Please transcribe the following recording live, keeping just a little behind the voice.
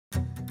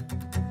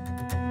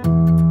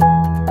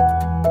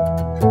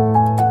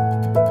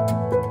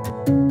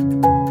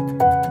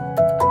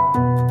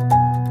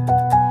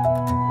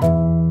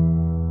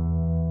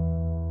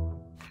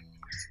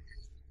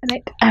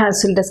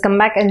So let us come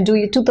back and do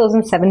your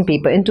 2007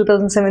 paper. In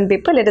 2007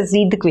 paper, let us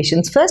read the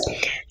questions first.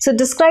 So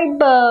describe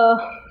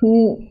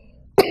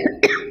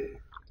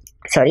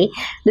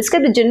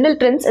describe the general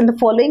trends and the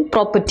following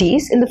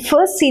properties in the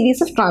first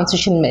series of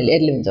transition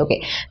elements.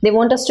 Okay, they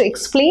want us to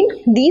explain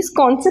these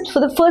concepts for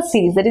the first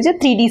series, that is a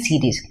 3D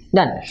series.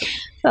 Done.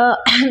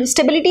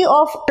 Stability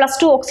of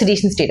 +2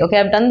 oxidation state. Okay,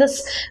 I've done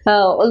this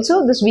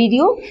also, this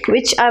video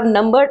which I've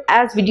numbered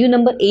as video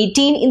number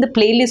 18 in the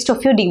playlist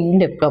of your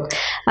laptop.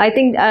 I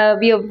think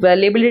we have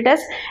labeled it as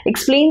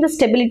explain the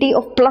stability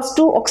of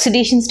 +2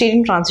 oxidation state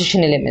in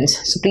transition elements.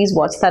 So please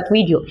watch that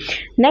video.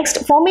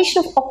 Next,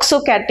 formation of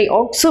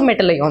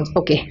oxo-metal ions.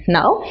 Okay,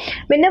 now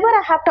whenever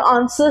I have to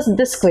answer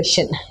this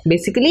question,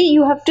 basically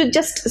you have to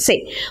just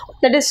say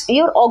that is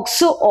your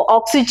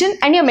oxygen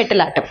and your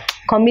metal atom.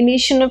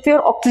 Combination of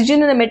your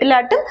oxygen and the metal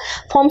atom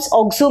forms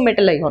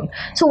oxo-metal ion.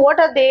 So what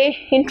are they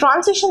in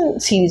transition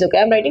series? Okay,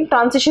 I'm writing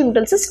transition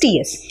metals as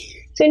TS.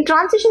 So in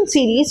transition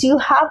series, you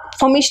have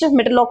formation of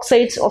metal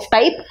oxides of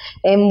type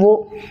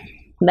MO.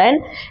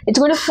 Then it's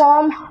going to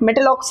form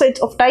metal oxides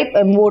of type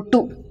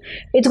MO2.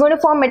 It's going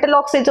to form metal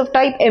oxides of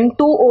type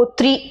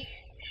M2O3.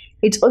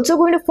 It's also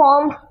going to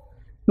form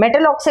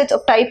metal oxides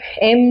of type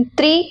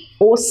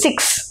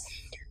M3O6.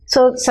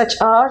 So such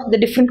are the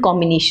different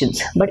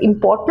combinations. But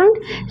important,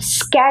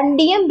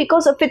 scandium,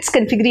 because of its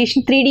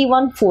configuration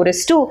 3D1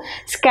 4s2,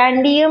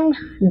 scandium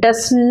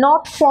does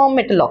not form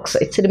metal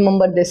oxides.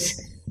 Remember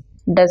this,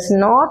 does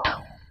not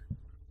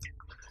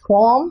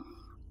form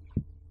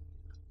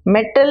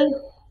metal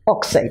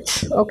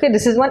oxides. Okay,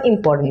 this is one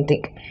important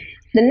thing.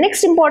 The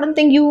next important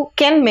thing you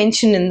can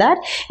mention in that,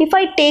 if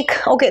I take,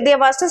 okay, they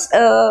have asked us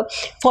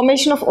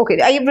formation of,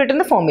 okay, I have written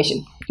the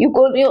formation. You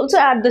also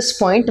add this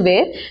point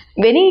where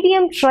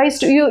vanadium tries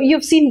to,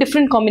 you've seen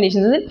different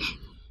combinations, isn't it?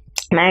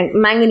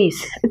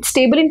 Manganese, it's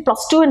stable in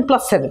 +2 and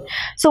 +7.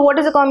 So what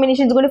is the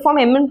combination? It's going to form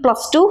Mn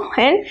 +2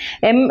 and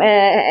M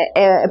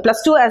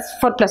 +2 as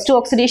for +2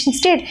 oxidation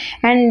state,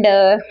 and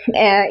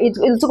it's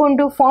also going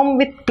to form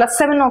with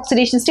 +7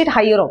 oxidation state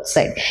higher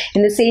oxide.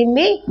 In the same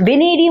way,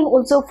 vanadium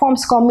also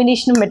forms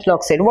combination of metal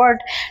oxide. What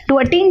to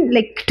attain,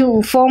 like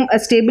to form a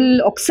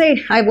stable oxide,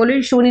 I've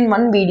already shown in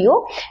one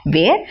video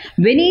where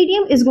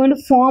vanadium is going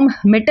to form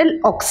metal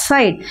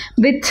oxide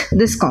with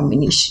this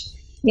combination.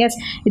 Yes,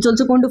 it's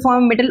also going to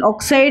form metal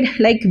oxide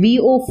like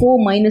VO4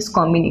 minus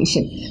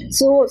combination.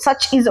 So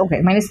such is, okay,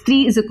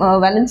 -3 is a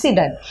valency,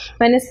 done.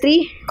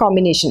 -3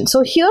 combination.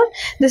 So here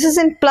this is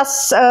in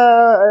plus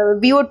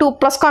VO2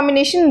 plus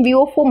combination,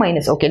 VO4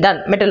 minus. Okay,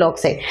 done, metal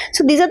oxide.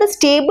 So these are the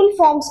stable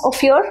forms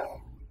of your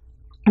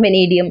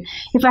vanadium.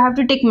 If I have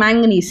to take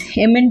manganese,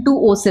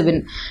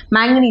 Mn2O7,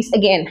 manganese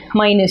again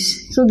minus,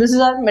 so this is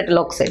our metal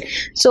oxide.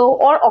 So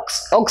or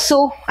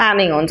oxo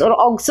anions or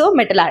oxo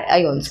metal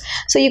ions.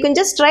 So you can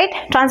just write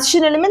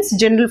transition elements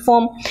general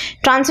form,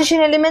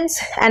 transition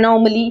elements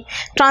anomaly,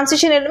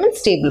 transition elements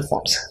stable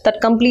forms. That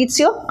completes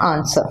your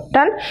answer.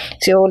 Done.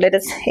 So let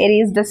us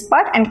erase this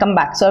part and come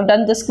back. So I've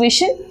done this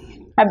question,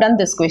 I've done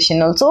this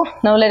question also.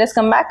 Now let us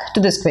come back to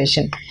this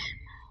question.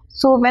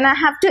 So when I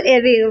have to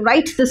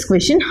write this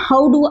question,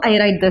 how do I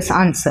write this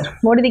answer?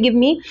 What do they give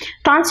me?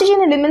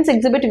 Transition elements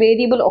exhibit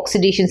variable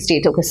oxidation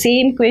state. Okay,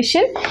 same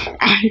question.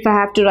 If I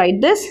have to write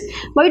this,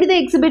 why do they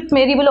exhibit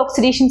variable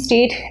oxidation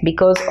state?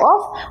 Because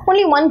of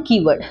only one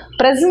keyword,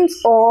 presence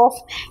of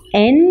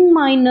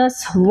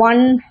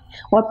N-1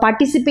 or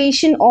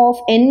participation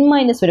of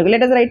N-1. Okay,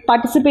 let us write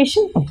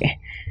participation. Okay,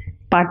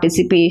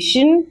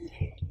 participation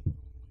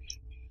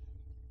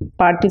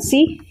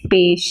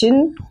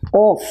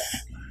of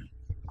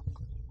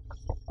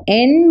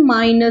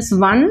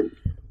N-1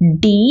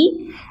 D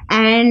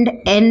and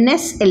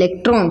Ns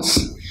electrons.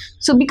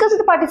 So because of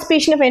the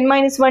participation of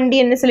N-1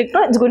 D Ns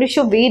electron, it's going to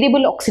show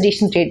variable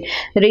oxidation state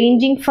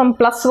ranging from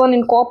 +1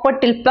 in copper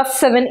till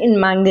 +7 in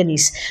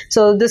manganese.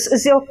 So this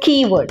is your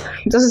keyword.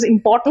 This is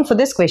important for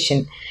this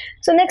question.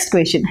 So next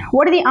question,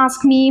 what do they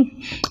ask me?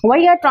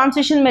 Why are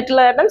transition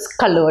metal atoms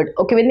colored?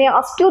 Okay, when they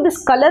ask you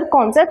this color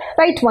concept,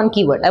 write one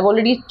keyword. I've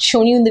already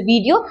shown you in the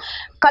video.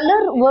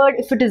 Color word,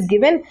 if it is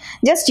given,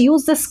 just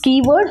use this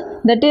keyword,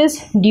 that is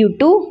due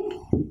to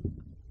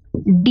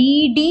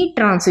DD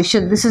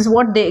transition. This is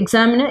what the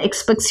examiner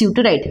expects you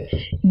to write.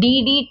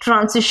 DD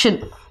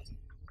transition.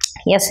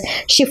 Yes,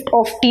 shift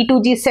of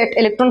T2G set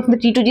electron from the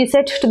T2G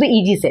set to the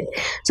EG set.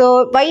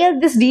 So why is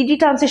this DD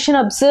transition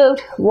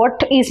observed?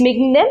 What is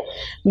making them?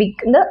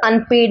 The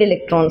unpaired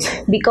electrons.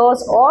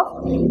 Because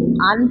of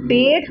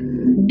unpaired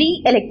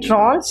D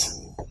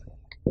electrons,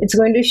 it's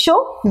going to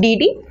show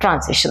DD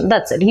transition.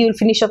 That's it. You will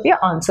finish up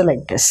your answer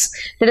like this.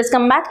 Let us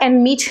come back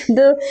and meet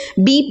the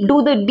B,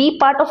 do the B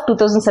part of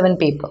 2007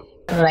 paper.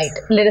 Right,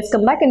 let us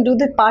come back and do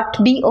the part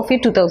B of your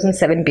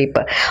 2007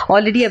 paper.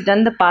 Already I've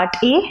done the part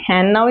A,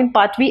 and now in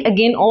part B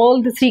again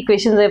all the 3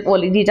 questions I've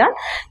already done.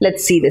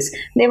 Let's see this.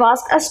 They've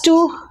asked us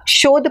to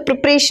show the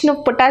preparation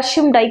of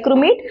potassium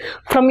dichromate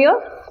from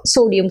your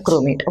sodium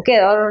chromate. Okay,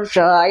 or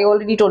I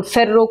already told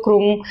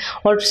ferrochrome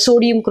or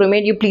sodium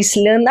chromate. You please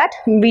learn that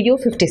in video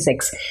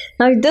 56.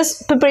 Now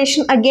this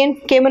preparation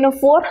again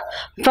KMnO4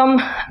 from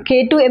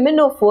K to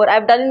MnO4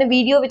 I've done in a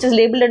video which is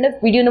labeled under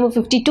video number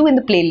 52 in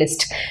the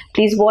playlist.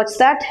 Please watch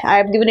that. I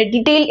have given a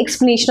detailed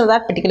explanation of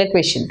that particular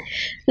question.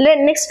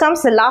 Next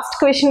comes the last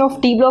question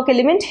of T block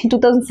element in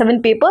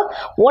 2007 paper.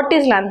 What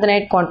is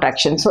lanthanide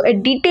contraction? So a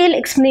detailed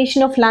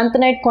explanation of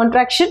lanthanide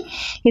contraction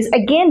is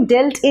again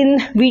dealt in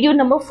video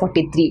number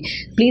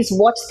 43. Please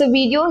watch the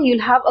video.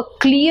 You'll have a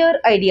clear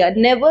idea.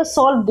 Never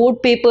solve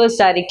board papers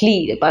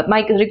directly. But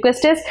my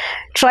request is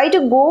try to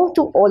go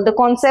to all the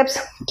concepts.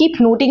 Keep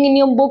noting in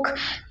your book.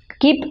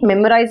 Keep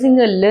memorizing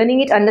or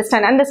learning it.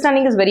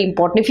 Understanding is very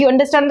important. If you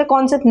understand the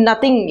concept,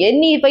 nothing,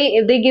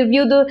 if they give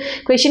you the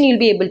question, you'll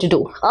be able to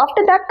do.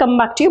 After that, come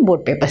back to your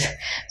board papers.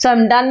 So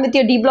I'm done with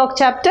your D block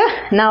chapter.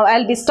 Now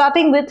I'll be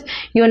starting with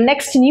your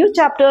next new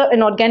chapter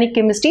in organic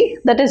chemistry,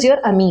 that is your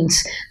amines.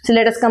 So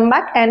let us come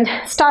back and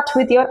start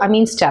with your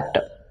amines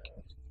chapter.